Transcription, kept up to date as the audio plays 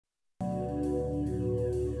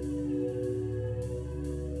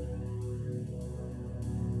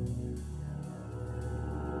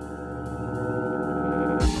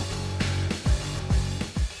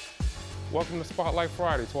Welcome to Spotlight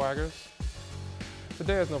Friday, Twaggers.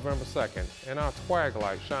 Today is November 2nd, and our Twag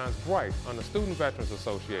light shines bright on the Student Veterans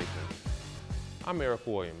Association. I'm Eric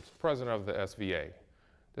Williams, president of the SVA.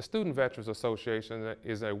 The Student Veterans Association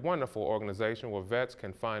is a wonderful organization where vets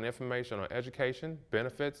can find information on education,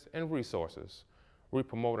 benefits, and resources. We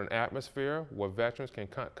promote an atmosphere where veterans can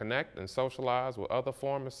connect and socialize with other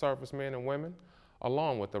former servicemen and women,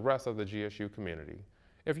 along with the rest of the GSU community.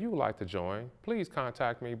 If you would like to join, please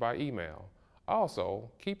contact me by email. Also,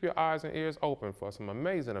 keep your eyes and ears open for some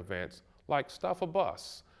amazing events like Stuff a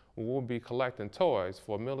Bus, where we'll be collecting toys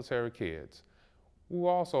for military kids. We'll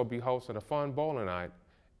also be hosting a fun bowling night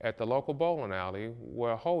at the local bowling alley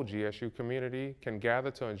where a whole GSU community can gather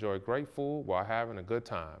to enjoy great food while having a good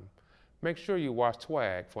time. Make sure you watch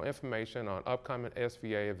Twag for information on upcoming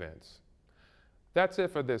SVA events. That's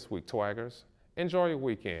it for this week, Twaggers. Enjoy your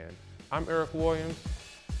weekend. I'm Eric Williams,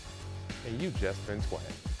 and you've just been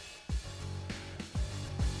Twag.